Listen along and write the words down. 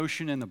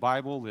notion in the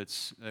Bible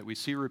that we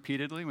see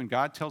repeatedly. When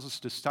God tells us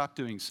to stop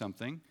doing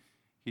something,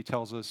 he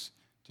tells us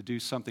to do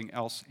something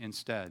else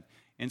instead.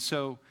 And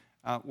so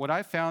what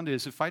I found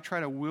is if I try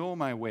to will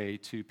my way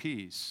to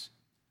peace,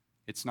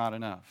 it's not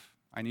enough.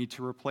 I need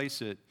to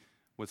replace it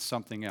with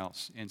something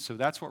else. And so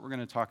that's what we're going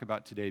to talk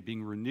about today,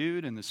 being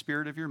renewed in the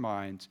spirit of your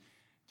mind.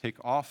 Take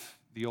off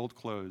the old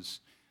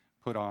clothes,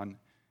 put on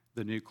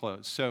the new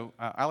clothes. So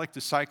I like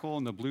to cycle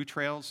in the blue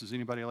trails. Does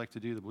anybody like to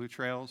do the blue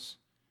trails?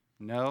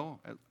 No?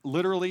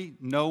 Literally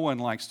no one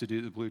likes to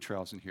do the blue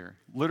trails in here.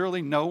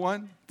 Literally no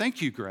one? Thank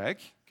you, Greg.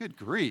 Good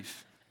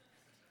grief.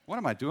 What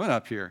am I doing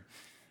up here?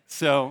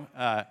 So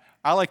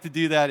I like to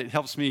do that. It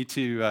helps me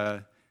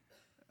to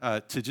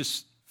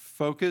just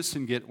focus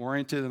and get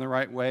oriented in the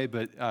right way.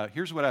 But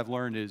here's what I've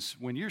learned is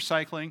when you're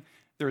cycling,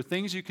 there are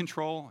things you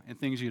control and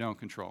things you don't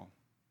control,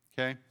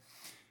 okay?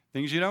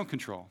 Things you don't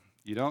control.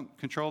 You don't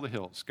control the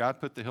hills. God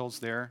put the hills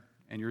there,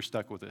 and you're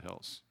stuck with the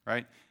hills,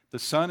 right? The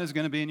sun is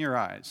going to be in your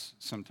eyes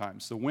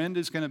sometimes. The wind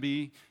is going to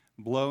be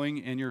blowing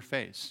in your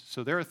face.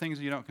 So there are things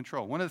that you don't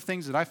control. One of the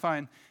things that I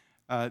find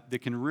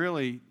that can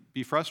really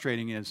be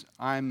frustrating is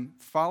I'm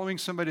following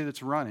somebody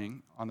that's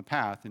running on the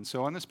path. And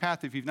so on this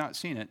path, if you've not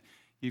seen it,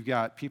 you've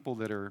got people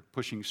that are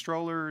pushing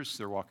strollers,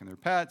 they're walking their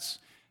pets,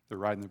 they're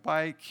riding their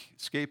bike,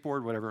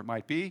 skateboard, whatever it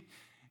might be.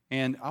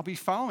 And I'll be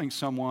following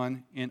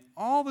someone, and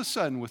all of a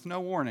sudden, with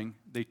no warning,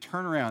 they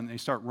turn around and they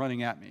start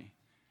running at me.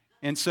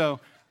 And so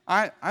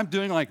I'm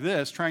doing like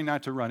this, trying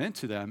not to run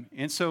into them.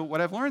 And so what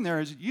I've learned there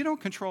is you don't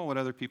control what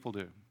other people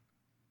do.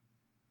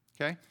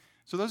 Okay?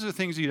 So those are the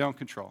things you don't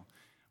control.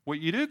 What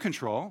you do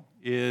control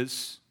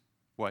is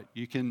what?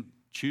 You can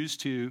choose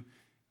to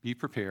be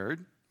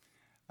prepared.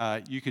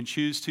 You can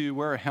choose to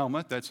wear a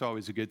helmet. That's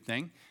always a good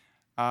thing.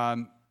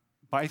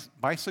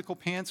 Bicycle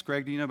pants.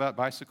 Greg, do you know about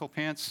bicycle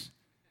pants?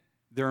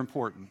 They're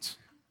important,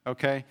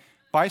 okay?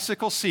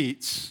 Bicycle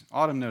seats.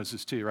 Autumn knows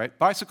this too, right?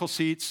 Bicycle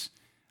seats.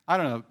 I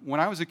don't know. When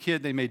I was a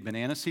kid, they made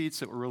banana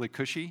seats that were really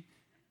cushy.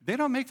 They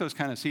don't make those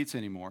kind of seats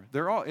anymore.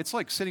 It's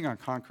like sitting on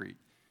concrete.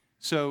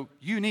 So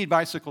you need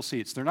bicycle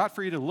seats. They're not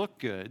for you to look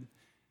good.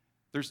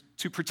 They're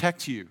to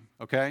protect you,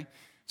 okay?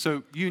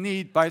 So you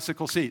need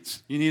bicycle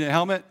seats. You need a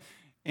helmet,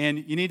 and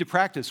you need to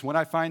practice. What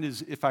I find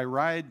is if I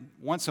ride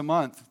once a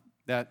month,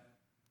 that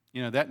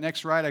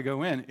next ride I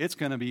go in, it's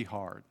going to be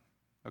hard,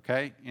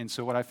 okay? And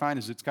so what I find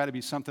is it's got to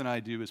be something I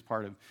do as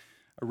part of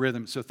a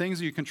rhythm. So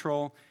things you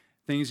control,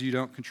 things you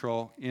don't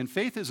control. And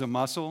faith is a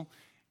muscle,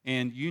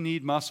 and you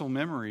need muscle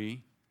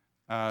memory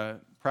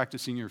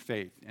practicing your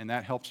faith. And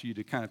that helps you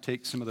to kind of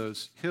take some of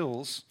those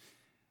hills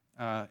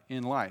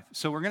in life.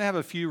 So we're going to have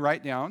a few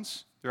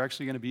write-downs. They're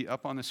actually going to be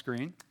up on the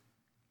screen.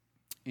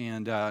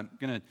 And I'm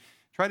going to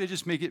try to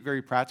just make it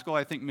very practical.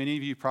 I think many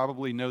of you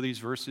probably know these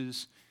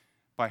verses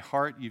by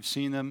heart. You've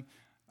seen them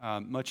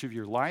much of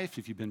your life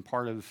if you've been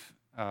part of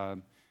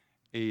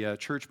a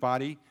church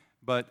body.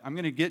 But I'm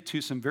going to get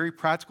to some very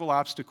practical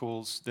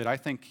obstacles that I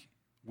think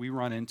we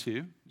run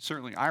into,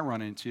 certainly I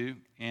run into,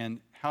 and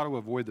how to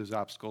avoid those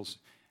obstacles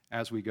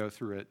as we go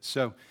through it.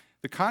 So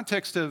the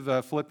context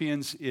of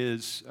Philippians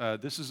is,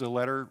 this is a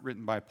letter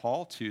written by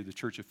Paul to the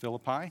church of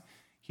Philippi.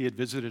 He had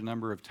visited a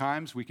number of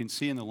times. We can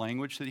see in the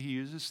language that he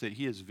uses that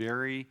he is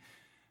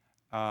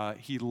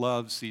he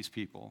loves these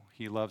people.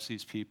 He loves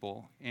these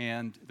people.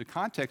 And the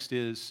context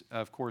is,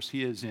 of course,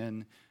 he is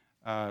in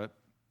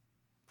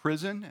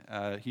prison.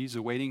 He's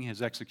awaiting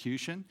his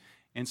execution.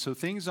 And so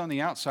things on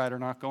the outside are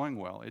not going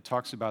well. It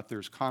talks about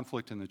there's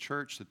conflict in the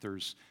church, that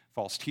there's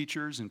false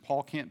teachers, and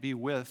Paul can't be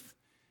with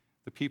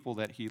the people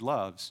that he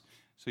loves.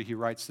 So he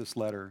writes this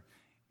letter.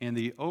 And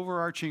the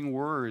overarching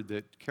word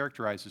that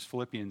characterizes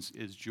Philippians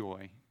is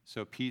joy.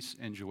 So peace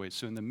and joy.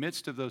 So in the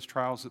midst of those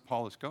trials that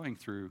Paul is going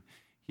through,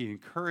 he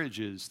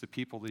encourages the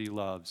people that he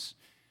loves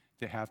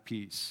to have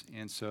peace.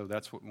 And so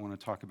that's what we want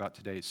to talk about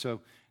today.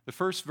 So the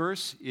first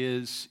verse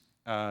is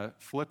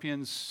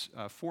Philippians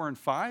 4 and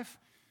 5.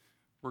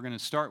 We're going to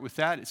start with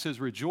that. It says,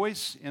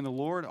 "Rejoice in the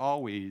Lord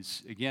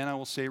always. Again, I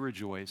will say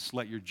rejoice.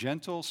 Let your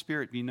gentle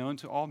spirit be known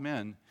to all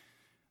men.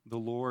 The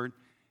Lord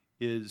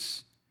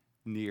is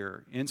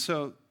near." And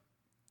so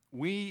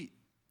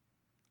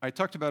I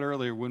talked about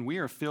earlier, when we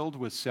are filled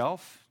with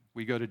self,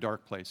 we go to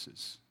dark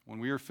places. When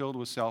we are filled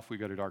with self, we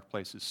go to dark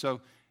places. So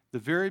the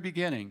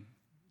beginning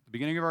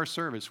of our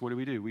service, what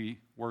do? We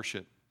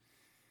worship.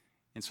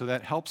 And so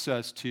that helps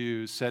us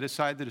to set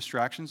aside the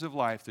distractions of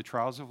life, the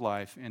trials of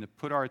life, and to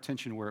put our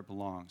attention where it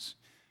belongs.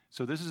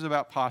 So this is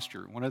about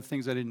posture. One of the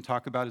things I didn't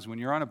talk about is when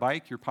you're on a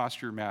bike, your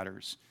posture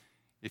matters.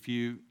 If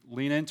you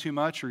lean in too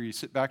much or you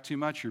sit back too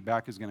much, your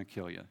back is going to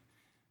kill you.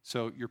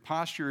 So your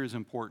posture is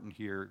important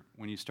here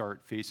when you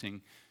start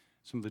facing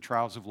some of the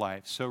trials of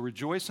life. So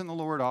rejoice in the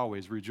Lord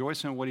always.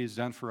 Rejoice in what he has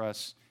done for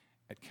us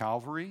at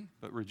Calvary,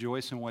 but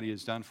rejoice in what he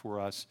has done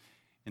for us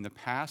in the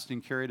past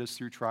and carried us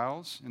through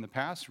trials in the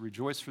past.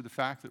 Rejoice for the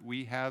fact that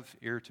we have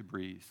air to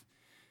breathe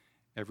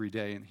every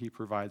day, and he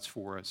provides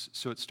for us.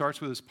 So it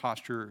starts with this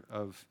posture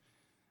of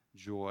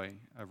joy,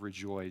 of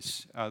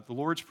rejoice. The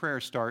Lord's Prayer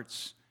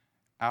starts,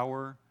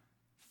 "Our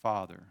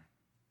Father."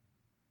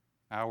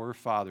 our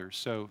Father.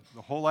 So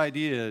the whole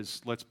idea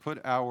is let's put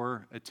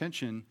our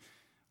attention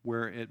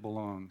where it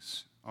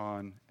belongs,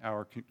 on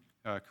our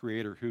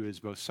Creator, who is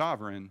both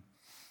sovereign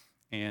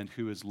and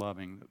who is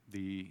loving.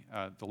 The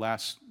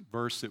last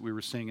verse that we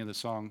were singing in the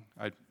song,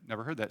 I'd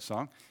never heard that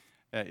song.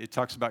 It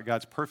talks about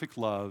God's perfect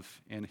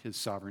love and his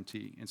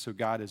sovereignty. And so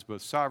God is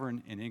both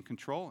sovereign and in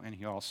control, and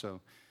he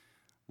also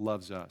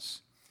loves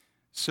us.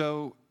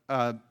 So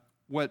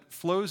what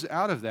flows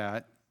out of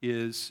that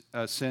is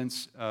a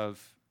sense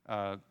of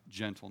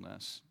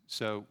gentleness.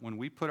 So when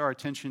we put our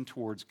attention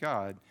towards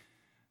God,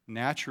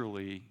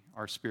 naturally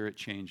our spirit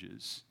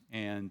changes.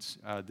 And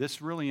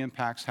this really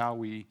impacts how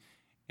we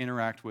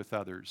interact with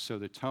others. So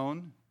the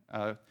tone,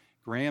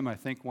 Graham, I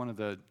think one of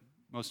the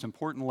most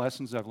important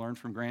lessons I've learned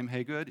from Graham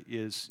Haygood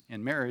is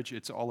in marriage,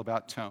 it's all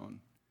about tone,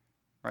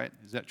 right?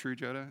 Is that true,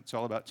 Joda? It's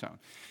all about tone.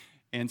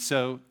 And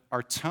so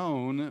our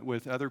tone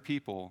with other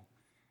people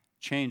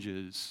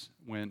changes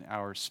when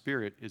our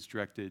spirit is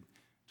directed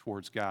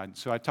towards God.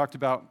 So I talked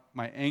about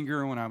my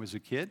anger when I was a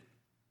kid.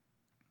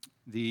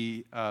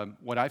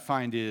 What I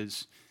find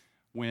is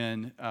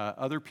when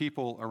other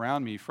people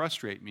around me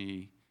frustrate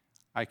me,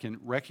 I can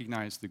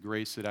recognize the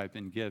grace that I've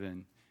been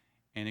given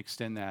and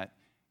extend that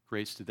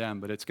grace to them.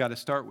 But it's got to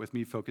start with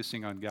me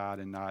focusing on God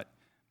and not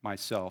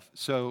myself.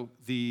 So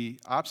the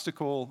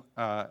obstacle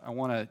I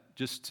want to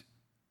just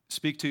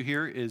speak to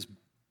here is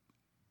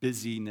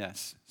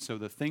busyness. So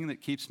the thing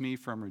that keeps me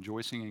from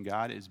rejoicing in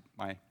God is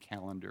my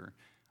calendar.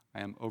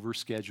 I am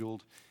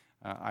overscheduled.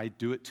 I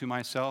do it to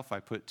myself. I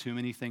put too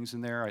many things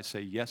in there. I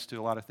say yes to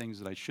a lot of things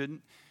that I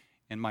shouldn't.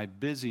 And my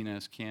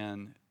busyness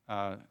can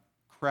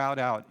crowd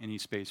out any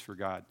space for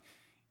God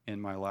in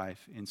my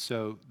life. And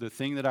so the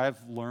thing that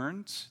I've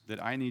learned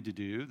that I need to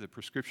do, the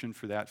prescription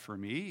for that for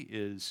me,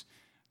 is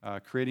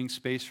creating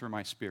space for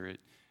my spirit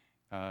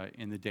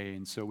in the day.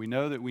 And so we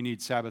know that we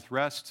need Sabbath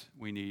rest,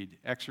 we need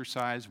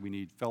exercise, we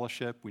need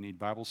fellowship, we need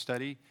Bible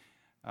study.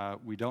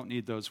 We don't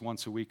need those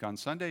once a week on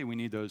Sunday. We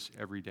need those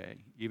every day.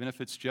 Even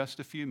if it's just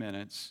a few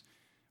minutes,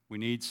 we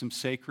need some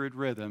sacred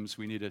rhythms.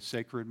 We need a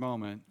sacred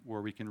moment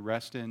where we can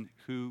rest in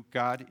who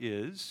God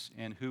is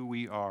and who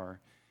we are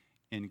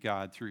in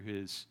God through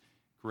his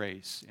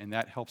grace. And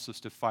that helps us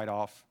to fight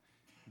off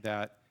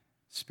that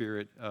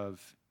spirit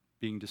of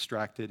being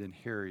distracted and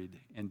harried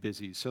and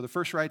busy. So the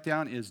first write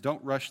down is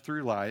don't rush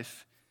through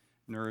life,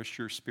 nourish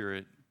your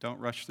spirit. Don't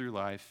rush through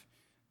life,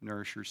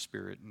 nourish your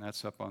spirit. And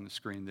that's up on the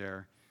screen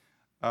there.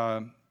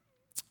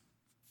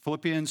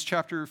 Philippians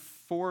chapter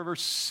 4,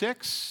 verse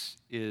 6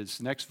 is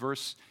the next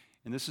verse.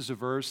 And this is a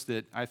verse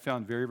that I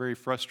found very, very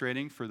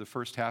frustrating for the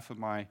first half of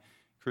my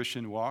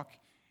Christian walk.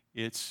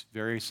 It's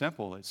very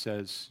simple. It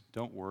says,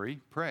 don't worry,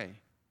 pray.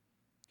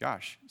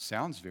 Gosh,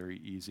 sounds very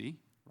easy,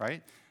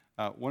 right?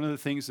 One of the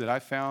things that I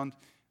found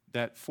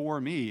that for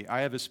me,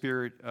 I have a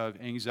spirit of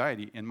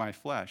anxiety in my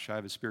flesh. I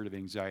have a spirit of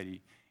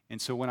anxiety. And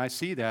so when I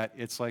see that,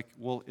 it's like,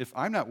 well, if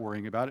I'm not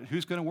worrying about it,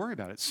 who's going to worry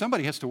about it?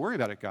 Somebody has to worry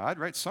about it, God,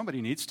 right?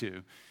 Somebody needs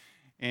to.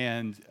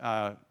 And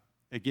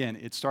again,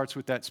 it starts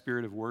with that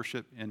spirit of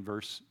worship in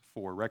verse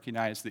 4.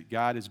 Recognize that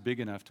God is big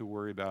enough to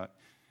worry about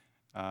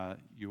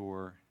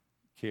your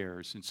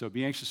cares. And so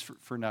be anxious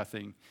for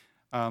nothing.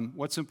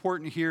 What's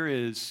important here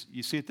is,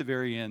 you see at the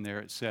very end there,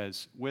 it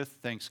says, with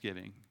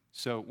thanksgiving.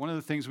 So one of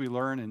the things we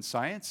learn in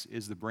science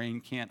is the brain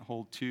can't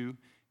hold two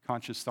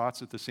conscious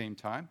thoughts at the same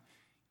time.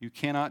 You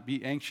cannot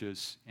be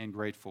anxious and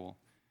grateful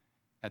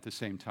at the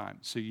same time.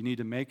 So you need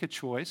to make a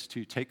choice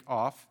to take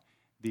off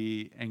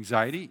the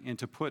anxiety and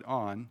to put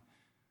on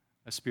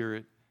a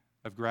spirit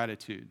of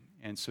gratitude.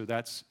 And so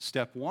that's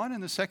step one.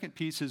 And the second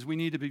piece is we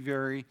need to be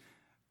very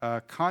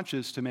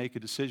conscious to make a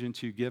decision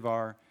to give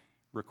our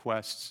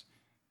requests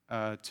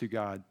to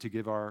God, to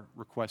give our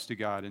request to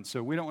God. And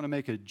so we don't want to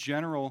make a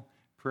general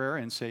prayer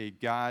and say,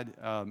 God,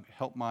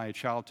 help my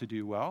child to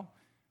do well.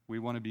 We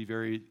want to be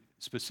very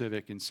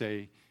specific and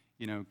say,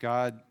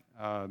 God,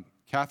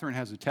 Catherine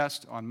has a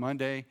test on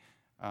Monday.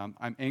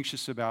 I'm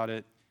anxious about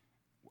it.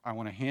 I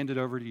want to hand it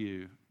over to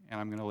you, and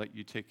I'm going to let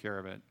you take care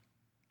of it.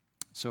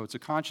 So it's a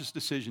conscious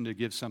decision to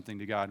give something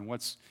to God. And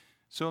what's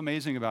so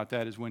amazing about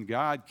that is when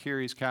God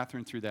carries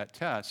Catherine through that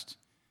test,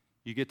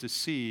 you get to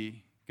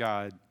see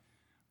God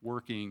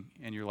working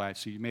in your life.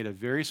 So you made a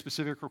very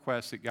specific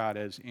request that God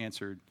has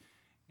answered.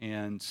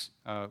 And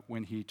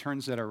when he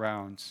turns that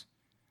around,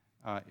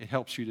 it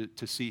helps you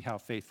to see how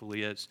faithful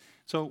he is.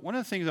 So one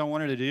of the things I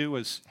wanted to do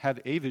was have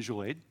a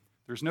visual aid.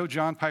 There's no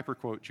John Piper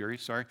quote, Jerry,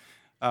 sorry.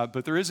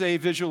 But there is a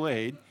visual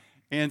aid.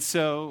 And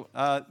so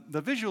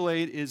the visual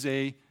aid is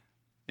a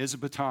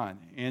baton.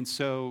 And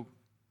so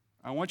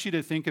I want you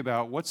to think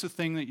about what's the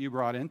thing that you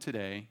brought in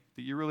today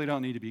that you really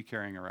don't need to be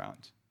carrying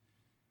around.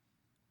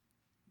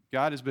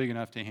 God is big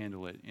enough to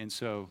handle it. And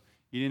so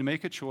you need to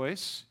make a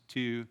choice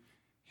to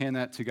hand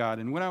that to God.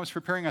 And when I was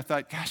preparing, I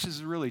thought, gosh, this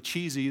is really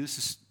cheesy. This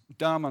is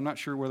dumb. I'm not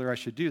sure whether I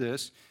should do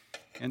this.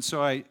 And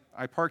so I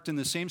parked in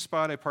the same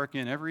spot I park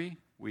in every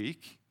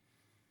week.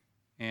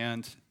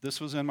 And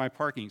this was in my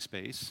parking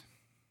space.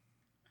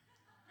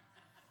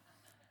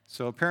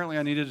 So apparently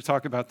I needed to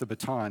talk about the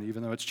baton,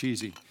 even though it's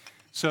cheesy.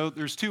 So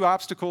there's two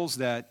obstacles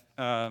that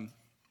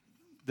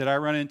that I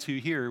run into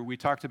here, we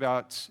talked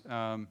about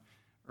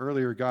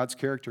earlier God's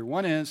character.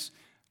 One is,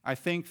 I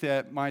think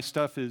that my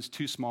stuff is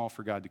too small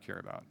for God to care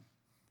about.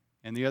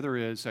 And the other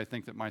is, I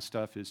think that my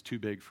stuff is too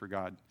big for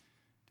God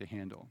to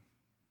handle.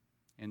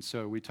 And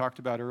so we talked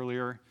about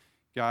earlier,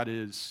 God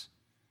is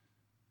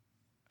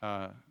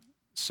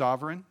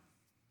sovereign.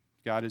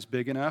 God is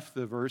big enough.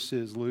 The verse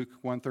is Luke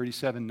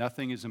 1:37,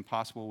 nothing is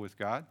impossible with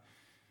God.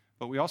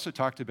 But we also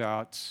talked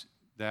about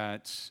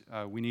that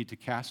we need to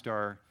cast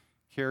our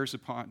cares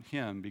upon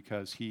him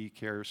because he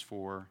cares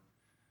for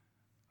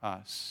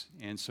us.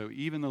 And so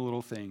even the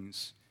little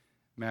things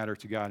matter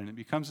to God. And it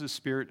becomes a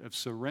spirit of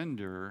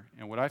surrender.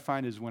 And what I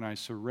find is when I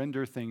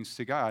surrender things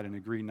to God and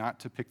agree not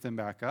to pick them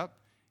back up,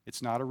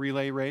 it's not a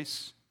relay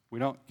race. We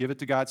don't give it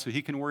to God so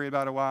he can worry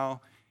about it a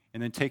while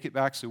and then take it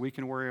back so we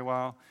can worry a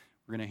while.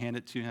 We're going to hand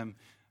it to him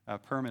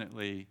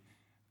permanently.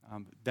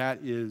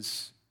 That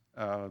is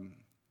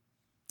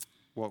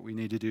what we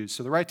need to do.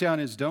 So the write down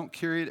is don't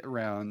carry it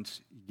around,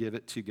 give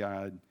it to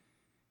God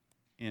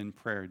in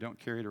prayer. Don't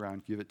carry it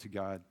around, give it to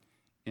God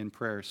in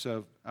prayer.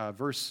 So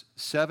verse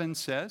 7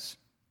 says,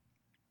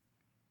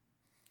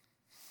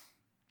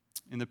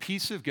 "And the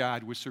peace of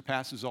God, which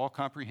surpasses all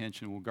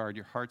comprehension, will guard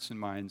your hearts and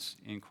minds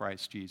in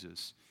Christ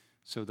Jesus."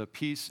 So the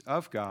peace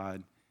of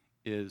God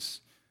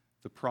is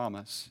the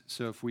promise.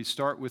 So if we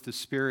start with the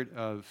spirit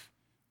of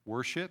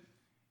worship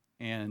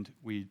and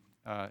we,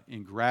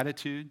 in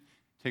gratitude,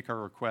 take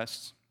our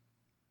requests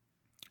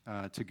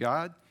to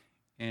God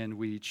and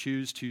we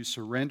choose to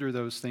surrender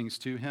those things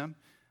to him,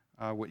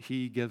 what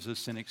he gives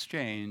us in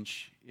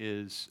exchange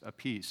is a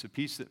peace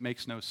that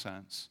makes no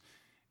sense.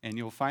 And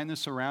you'll find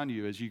this around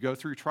you. As you go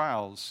through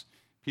trials,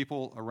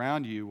 people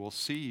around you will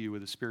see you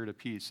with a spirit of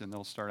peace, and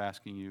they'll start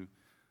asking you,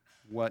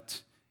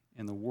 what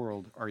in the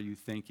world are you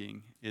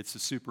thinking? It's a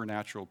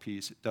supernatural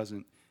peace. It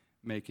doesn't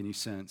make any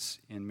sense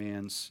in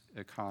man's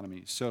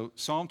economy. So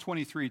Psalm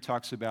 23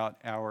 talks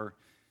about our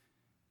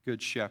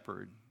good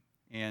shepherd.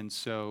 And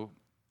so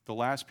the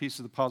last piece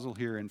of the puzzle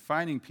here in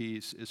finding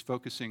peace is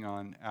focusing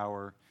on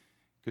our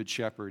good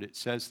shepherd. It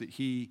says that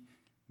he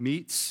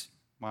meets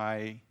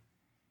my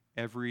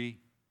every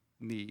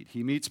need.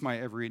 He meets my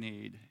every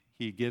need.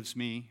 He gives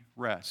me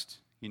rest.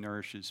 He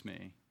nourishes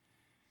me.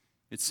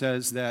 It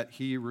says that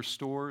he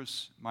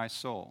restores my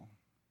soul.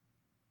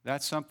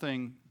 That's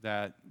something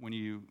that when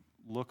you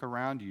look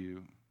around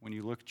you, when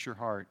you look at your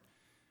heart,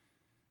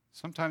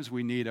 sometimes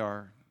we need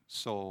our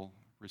soul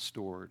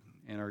restored,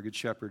 and our good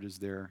shepherd is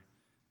there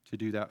to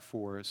do that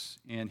for us.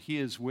 And he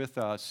is with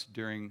us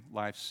during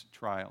life's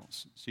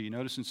trials. So you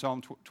notice in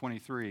Psalm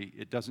 23,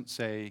 it doesn't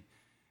say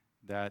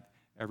that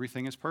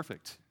everything is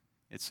perfect.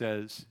 It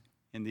says,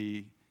 in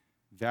the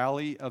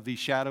valley of the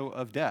shadow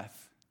of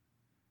death,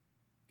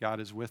 God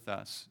is with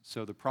us.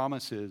 So the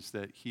promise is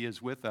that he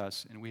is with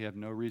us, and we have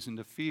no reason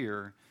to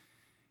fear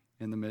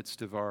in the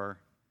midst of our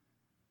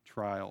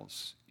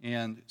trials.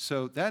 And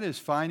so that is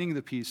finding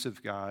the peace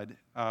of God.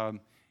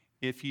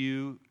 If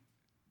you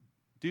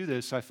do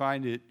this, I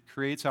find it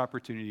creates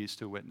opportunities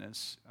to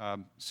witness.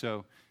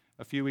 So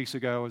a few weeks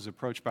ago, I was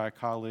approached by a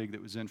colleague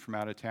that was in from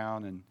out of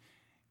town,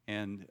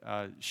 and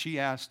she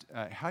asked,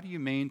 how do you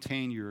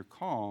maintain your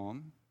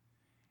calm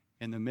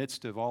in the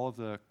midst of all of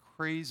the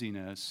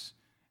craziness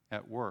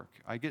at work?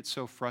 I get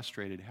so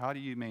frustrated. How do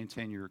you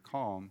maintain your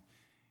calm?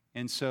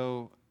 And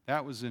so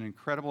that was an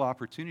incredible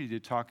opportunity to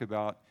talk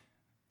about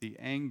the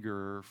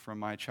anger from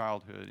my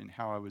childhood and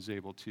how I was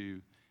able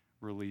to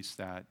release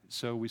that.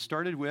 So we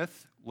started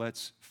with,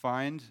 let's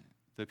find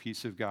the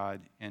peace of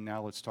God, and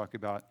now let's talk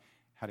about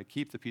how to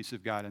keep the peace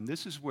of God. And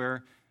this is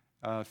where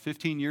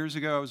 15 years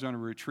ago I was on a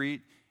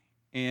retreat,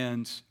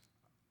 and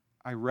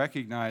I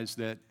recognized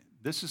that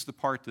this is the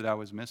part that I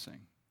was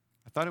missing.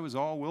 I thought it was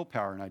all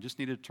willpower, and I just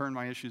needed to turn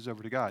my issues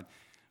over to God.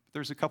 But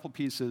there's a couple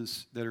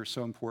pieces that are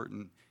so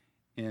important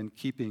in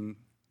keeping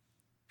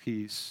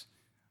peace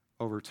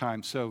over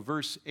time. So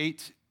verse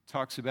 8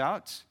 talks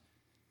about,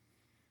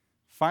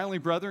 finally,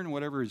 brethren,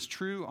 whatever is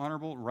true,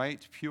 honorable,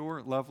 right,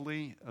 pure,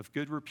 lovely, of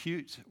good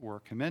repute, or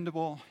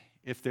commendable,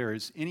 if there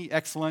is any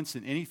excellence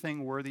in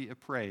anything worthy of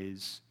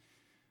praise,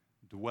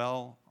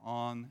 dwell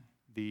on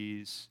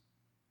these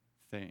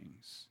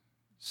things.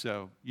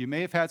 So you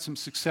may have had some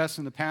success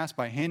in the past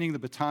by handing the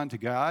baton to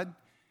God,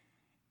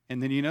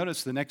 and then you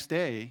notice the next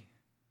day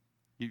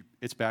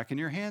it's back in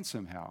your hand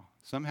somehow.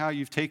 Somehow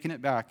you've taken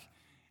it back,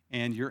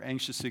 and you're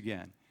anxious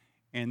again.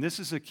 And this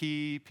is a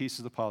key piece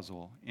of the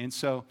puzzle. And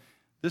so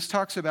this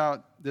talks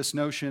about this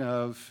notion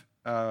of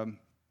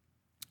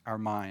our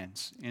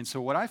minds. And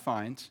so what I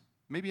find,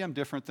 maybe I'm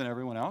different than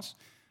everyone else,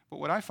 but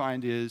what I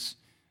find is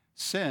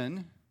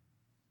sin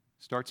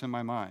starts in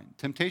my mind.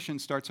 Temptation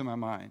starts in my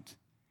mind.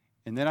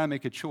 And then I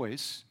make a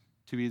choice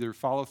to either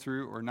follow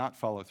through or not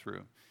follow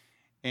through.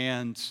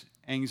 And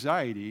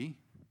anxiety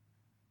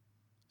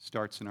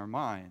starts in our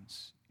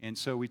minds. And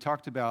so we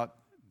talked about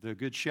the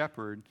Good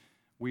Shepherd.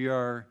 We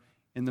are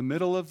in the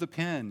middle of the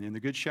pen, and the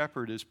Good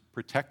Shepherd is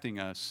protecting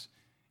us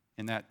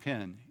in that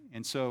pen.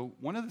 And so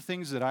one of the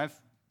things that I've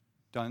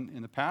done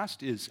in the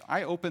past is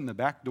I open the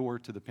back door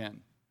to the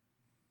pen.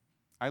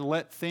 I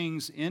let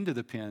things into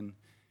the pen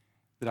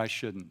that I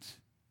shouldn't.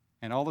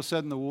 And all of a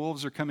sudden the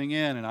wolves are coming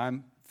in and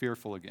I'm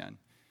fearful again.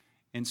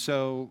 And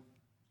so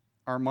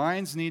our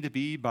minds need to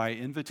be by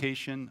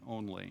invitation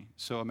only.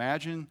 So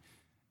imagine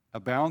a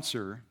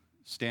bouncer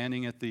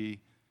standing at the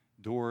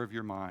door of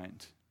your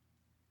mind.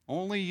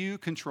 Only you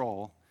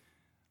control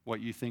what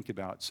you think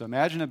about. So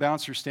imagine a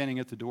bouncer standing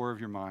at the door of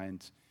your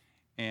mind,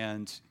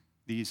 and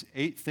these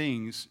 8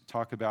 things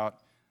talk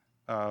about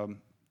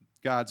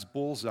God's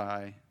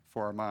bullseye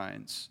for our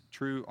minds: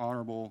 true,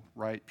 honorable,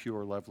 right,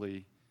 pure,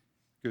 lovely,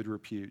 good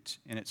repute.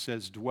 And it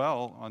says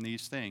dwell on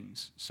these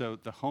things. So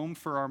the home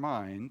for our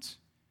mind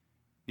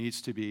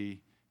needs to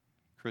be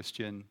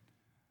Christian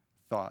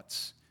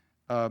thoughts.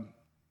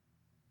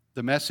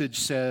 The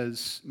message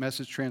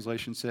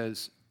translation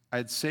says,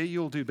 I'd say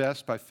you'll do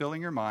best by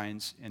filling your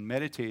minds and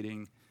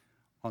meditating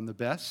on the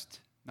best,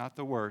 not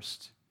the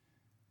worst,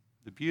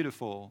 the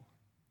beautiful,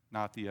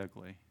 not the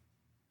ugly.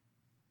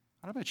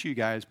 I don't know about you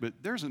guys, but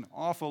there's an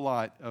awful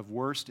lot of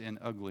worst and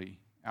ugly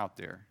out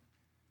there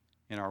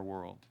in our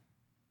world,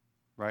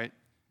 right?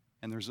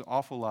 And there's an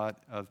awful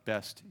lot of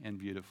best and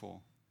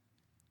beautiful.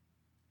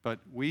 But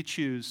we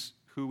choose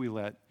who we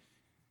let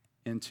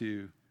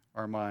into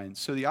our minds.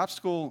 So the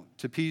obstacle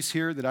to peace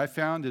here that I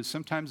found is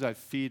sometimes I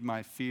feed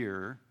my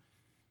fear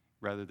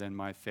rather than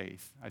my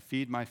faith. I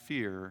feed my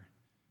fear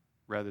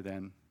rather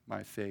than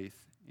my faith.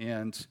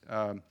 And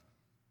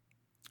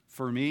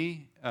for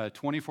me,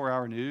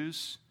 24-hour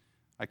news,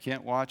 I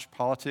can't watch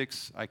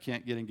politics. I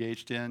can't get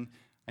engaged in.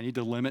 I need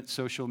to limit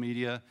social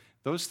media.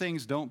 Those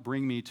things don't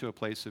bring me to a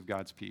place of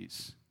God's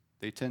peace.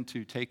 They tend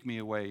to take me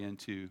away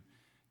into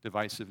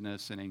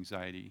divisiveness and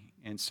anxiety.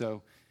 And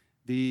so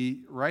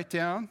the write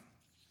down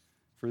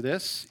for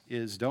this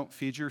is don't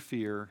feed your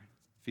fear,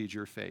 feed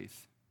your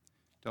faith.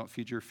 Don't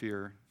feed your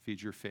fear,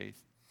 feed your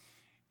faith.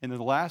 In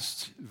the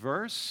last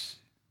verse,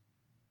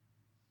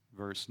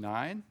 verse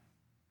 9,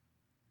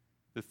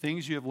 the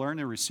things you have learned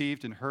and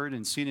received and heard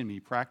and seen in me,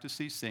 practice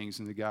these things,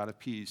 and the God of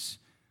peace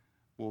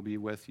will be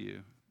with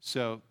you.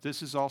 So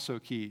this is also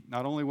key.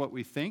 Not only what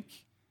we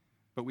think,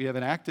 but we have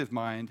an active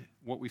mind,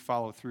 what we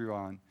follow through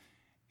on.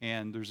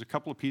 And there's a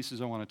couple of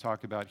pieces I want to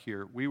talk about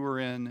here. We were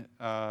in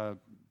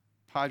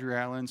Padre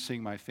Island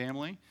seeing my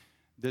family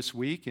this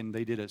week, and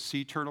they did a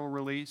sea turtle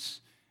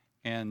release,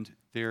 and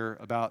they're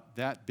about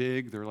that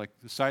big. They're like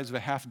the size of a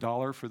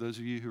 $50, for those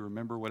of you who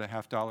remember what a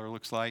 $50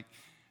 looks like.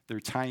 They're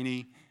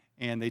tiny,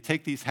 and they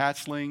take these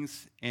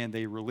hatchlings, and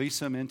they release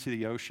them into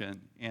the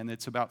ocean, and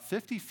it's about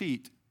 50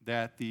 feet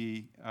that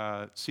the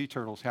sea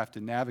turtles have to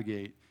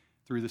navigate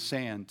through the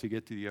sand to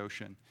get to the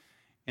ocean.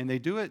 And they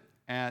do it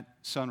at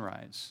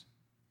sunrise.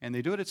 And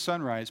they do it at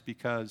sunrise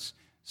because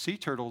sea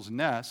turtles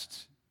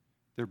nest.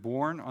 They're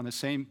born on the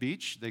same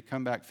beach. They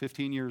come back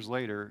 15 years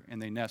later,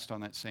 and they nest on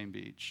that same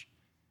beach.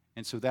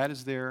 And so that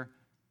is their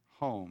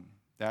home.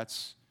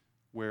 That's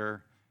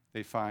where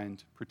they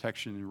find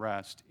protection and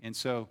rest. And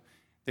so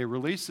they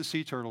release the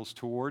sea turtles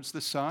towards the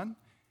sun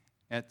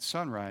at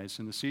sunrise,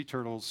 and the sea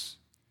turtles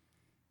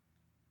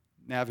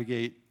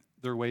navigate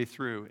their way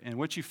through. And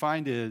what you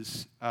find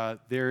is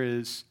there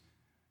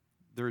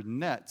are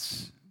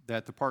nets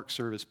that the Park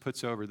Service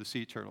puts over the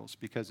sea turtles,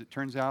 because it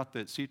turns out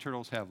that sea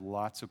turtles have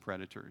lots of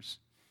predators.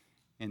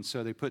 And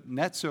so they put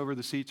nets over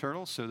the sea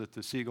turtles so that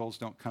the seagulls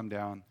don't come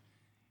down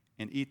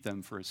and eat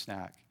them for a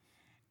snack.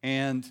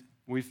 And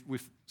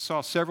we've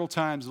saw several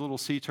times a little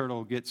sea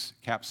turtle gets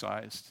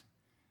capsized.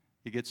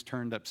 He gets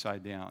turned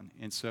upside down.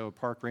 And so a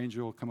park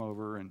ranger will come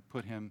over and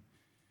put him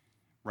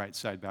right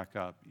side back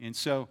up. And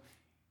so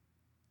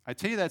I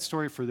tell you that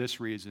story for this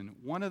reason.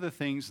 One of the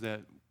things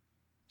that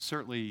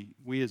certainly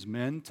we as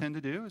men tend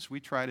to do is we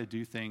try to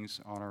do things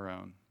on our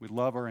own. We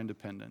love our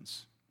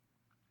independence.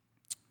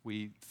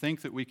 We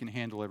think that we can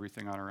handle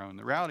everything on our own.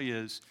 The reality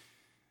is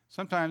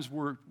sometimes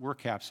we're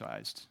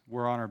capsized.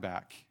 We're on our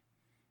back.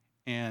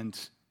 And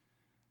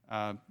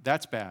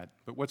that's bad.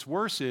 But what's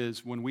worse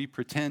is when we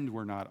pretend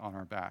we're not on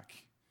our back.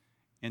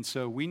 And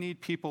so we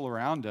need people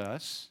around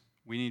us.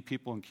 We need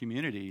people in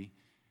community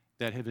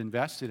that have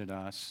invested in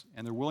us,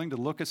 and they're willing to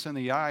look us in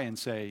the eye and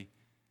say,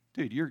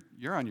 dude,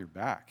 you're on your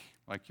back.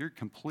 Like, you're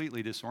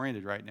completely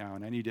disoriented right now,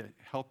 and I need to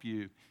help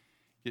you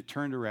get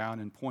turned around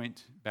and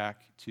point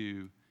back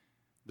to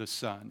the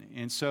sun.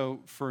 And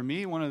so for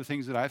me, one of the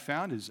things that I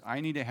found is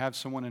I need to have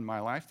someone in my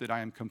life that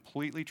I am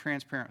completely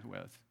transparent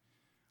with.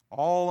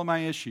 All of my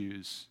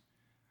issues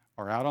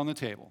are out on the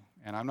table,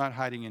 and I'm not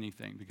hiding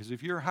anything, because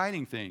if you're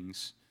hiding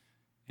things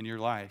in your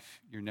life,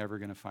 you're never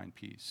going to find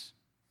peace.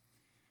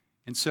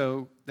 And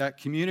so that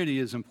community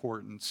is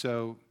important.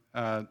 So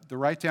the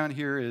write down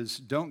here is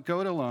don't go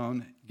it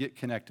alone, get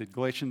connected.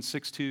 Galatians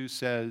 6:2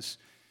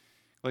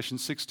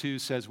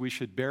 says we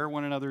should bear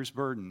one another's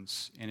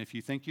burdens. And if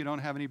you think you don't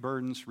have any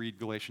burdens, read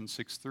Galatians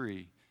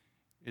 6:3.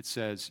 It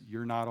says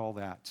you're not all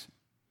that.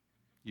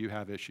 You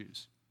have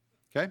issues.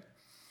 Okay?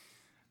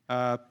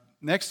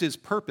 Next is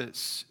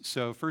purpose.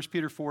 So 1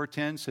 Peter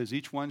 4:10 says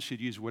each one should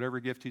use whatever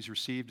gift he's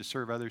received to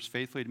serve others,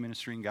 faithfully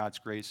administering God's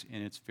grace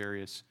in its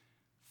various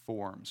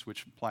forms,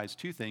 which implies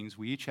two things.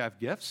 We each have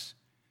gifts,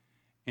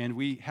 And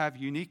we have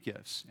unique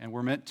gifts, and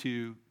we're meant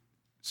to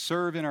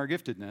serve in our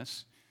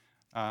giftedness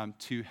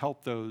to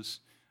help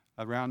those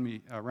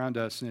around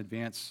us and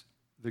advance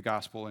the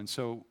gospel. And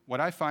so what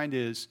I find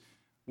is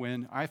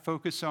when I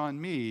focus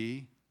on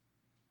me,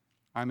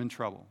 I'm in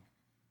trouble.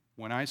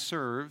 When I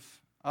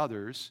serve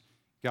others,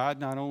 God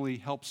not only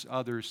helps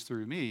others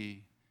through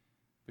me,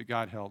 but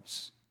God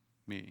helps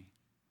me.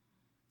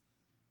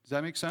 Does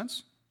that make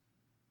sense?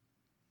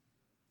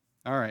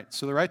 All right,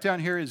 so the write down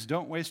here is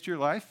don't waste your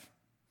life.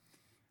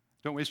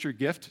 Don't waste your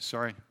gift.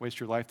 Sorry,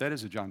 waste your life. That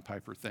is a John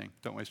Piper thing.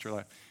 Don't waste your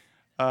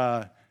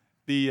life.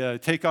 The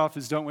takeoff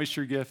is don't waste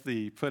your gift.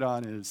 The put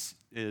on is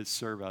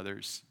serve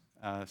others.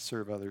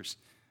 Serve others.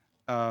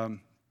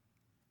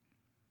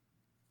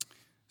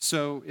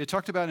 So it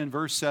talked about in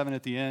verse 7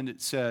 at the end,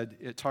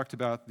 it talked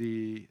about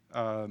the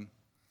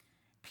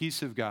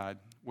peace of God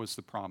was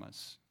the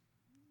promise.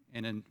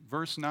 And in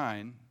verse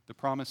 9, the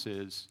promise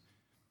is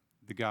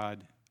the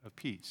God of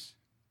peace.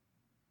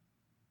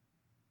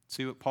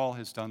 See what Paul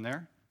has done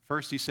there?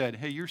 First he said,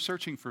 hey, you're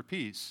searching for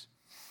peace.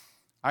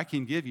 I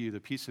can give you the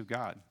peace of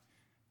God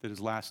that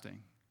is lasting.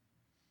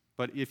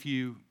 But if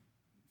you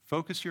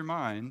focus your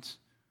mind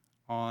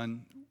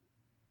on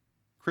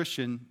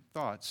Christian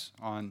thoughts,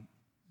 on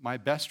my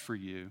best for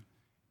you,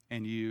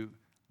 and you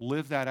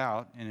live that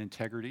out in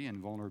integrity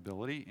and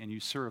vulnerability, and you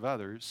serve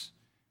others,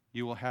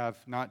 you will have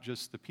not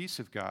just the peace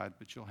of God,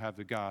 but you'll have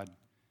the God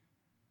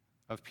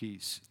of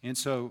peace. And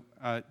so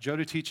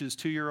Joda teaches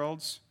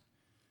 2-year-olds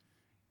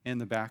in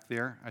the back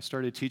there. I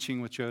started teaching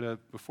with Joda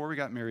before we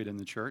got married in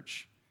the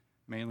church,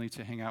 mainly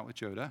to hang out with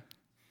Joda.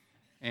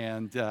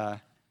 And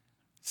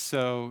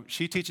so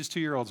she teaches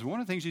 2-year-olds. One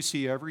of the things you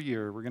see every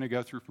year, we're going to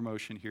go through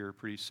promotion here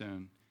pretty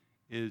soon,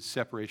 is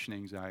separation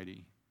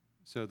anxiety.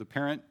 So the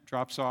parent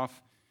drops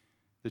off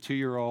the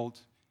 2-year-old,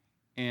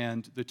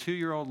 and the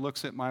 2-year-old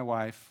looks at my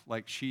wife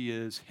like she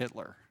is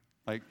Hitler.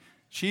 Like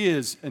she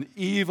is an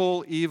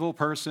evil, evil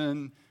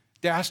person,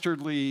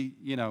 dastardly,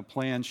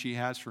 plan she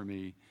has for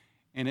me.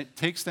 And it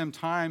takes them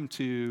time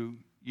to,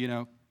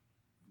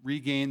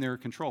 regain their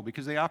control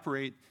because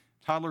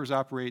toddlers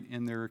operate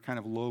in their kind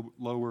of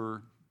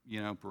lower,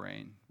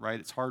 brain, right?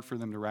 It's hard for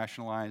them to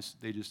rationalize.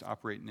 They just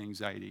operate in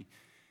anxiety.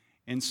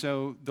 And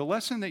so the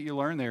lesson that you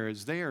learn there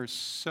is they are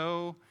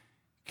so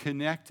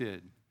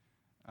connected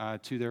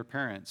to their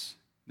parents.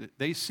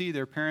 They see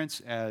their parents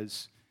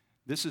as,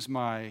 this is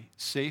my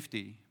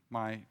safety,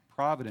 my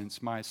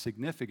providence, my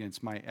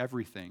significance, my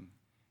everything.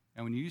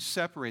 And when you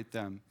separate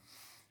them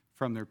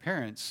from their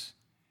parents,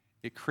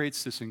 it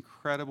creates this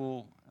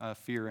incredible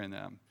fear in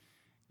them.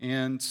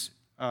 And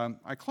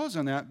I close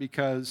on that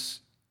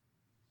because,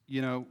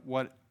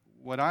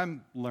 what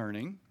I'm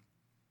learning,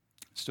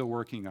 still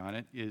working on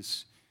it,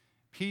 is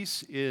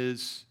peace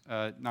is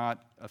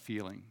not a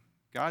feeling.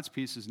 God's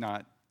peace is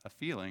not a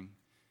feeling.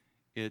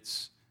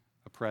 It's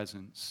a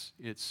presence.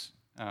 It's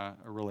a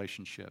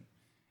relationship.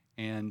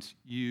 And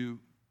you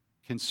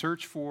can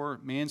search for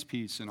man's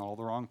peace in all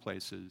the wrong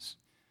places,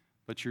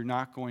 but you're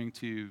not going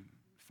to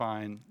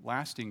find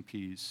lasting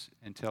peace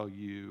until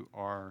you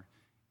are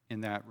in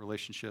that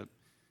relationship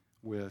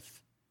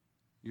with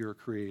your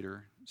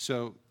Creator.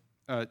 So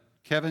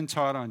Kevin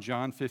taught on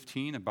John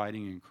 15,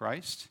 abiding in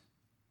Christ.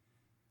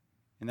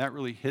 And that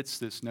really hits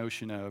this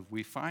notion of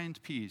we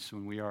find peace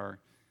when we are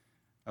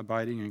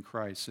abiding in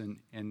Christ and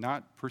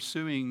not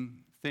pursuing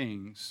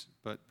things,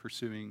 but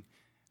pursuing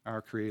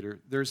our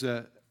Creator. There's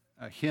a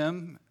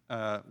hymn,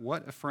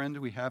 What a Friend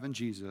We Have in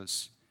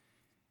Jesus.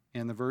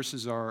 And the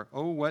verses are,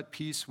 oh, what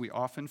peace we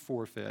often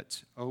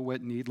forfeit. Oh,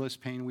 what needless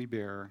pain we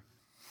bear.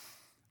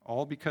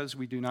 All because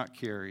we do not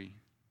carry.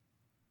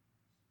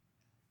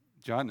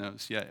 John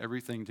knows,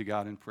 everything to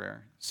God in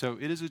prayer. So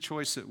it is a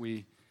choice that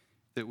we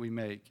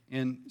make.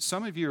 And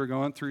some of you are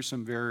going through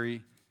some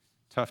very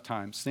tough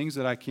times, things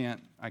that I can't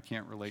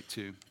relate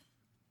to.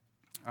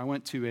 I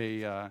went to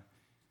a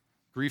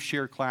grief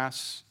share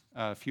class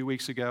a few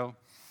weeks ago,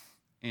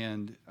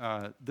 and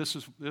this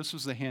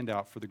was the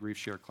handout for the grief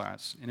share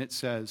class. And it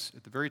says,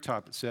 at the very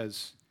top, it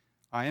says,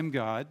 I am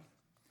God.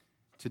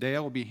 Today I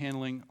will be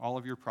handling all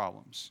of your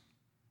problems.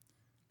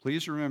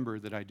 Please remember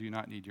that I do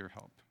not need your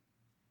help.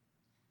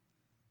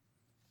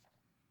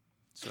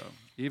 So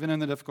even in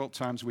the difficult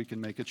times, we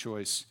can make a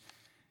choice.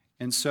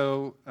 And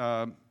so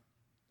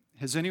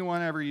has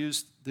anyone ever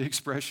used the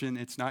expression,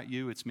 it's not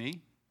you, it's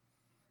me?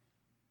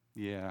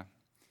 Yeah.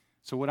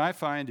 So what I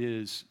find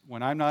is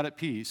when I'm not at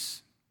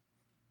peace,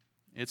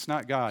 it's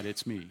not God,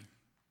 it's me.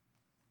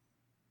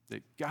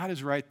 That God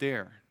is right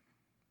there,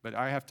 but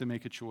I have to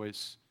make a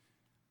choice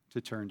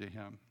to turn to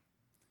Him.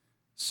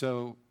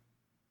 So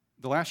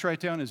the last write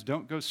down is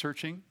don't go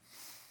searching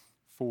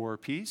for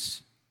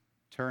peace,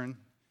 turn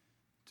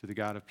to the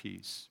God of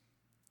peace.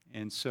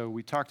 And so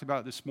we talked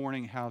about this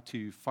morning how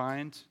to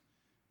find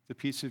the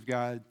peace of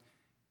God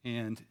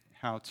and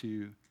how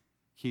to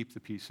keep the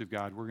peace of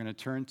God. We're going to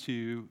turn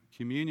to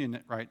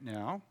communion right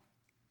now.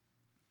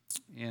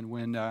 And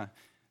when the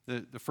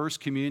first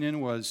communion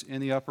was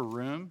in the upper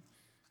room,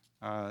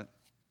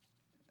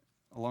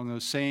 along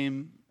those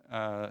same,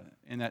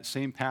 in that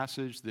same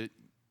passage that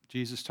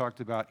Jesus talked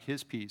about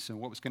his peace and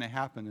what was going to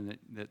happen, and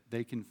that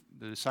the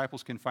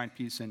disciples can find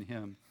peace in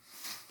him.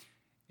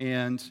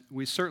 And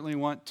we certainly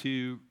want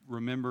to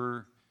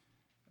remember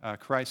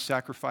Christ's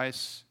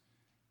sacrifice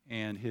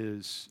and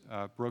his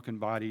broken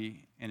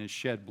body and his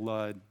shed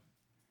blood,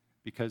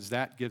 because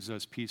that gives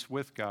us peace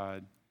with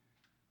God.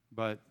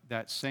 But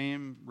that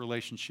same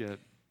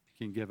relationship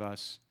can give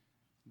us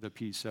the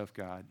peace of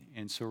God.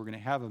 And so we're going to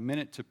have a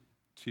minute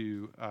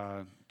to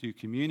do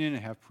communion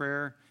and have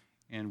prayer.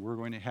 And we're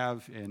going to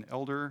have an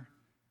elder,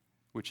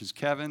 which is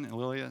Kevin and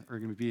Lilia, are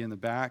going to be in the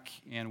back.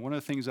 And one of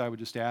the things I would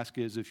just ask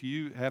is, if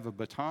you have a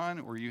baton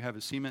or you have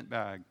a cement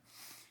bag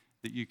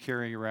that you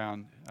carry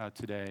around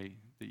today,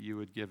 that you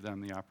would give them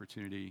the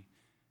opportunity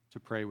to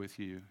pray with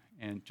you.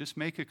 And just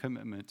make a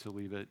commitment to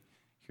leave it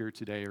here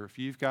today. Or if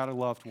you've got a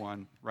loved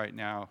one right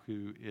now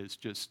who is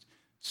just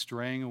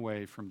straying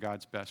away from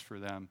God's best for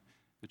them,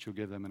 that you'll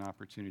give them an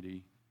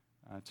opportunity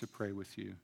to pray with you.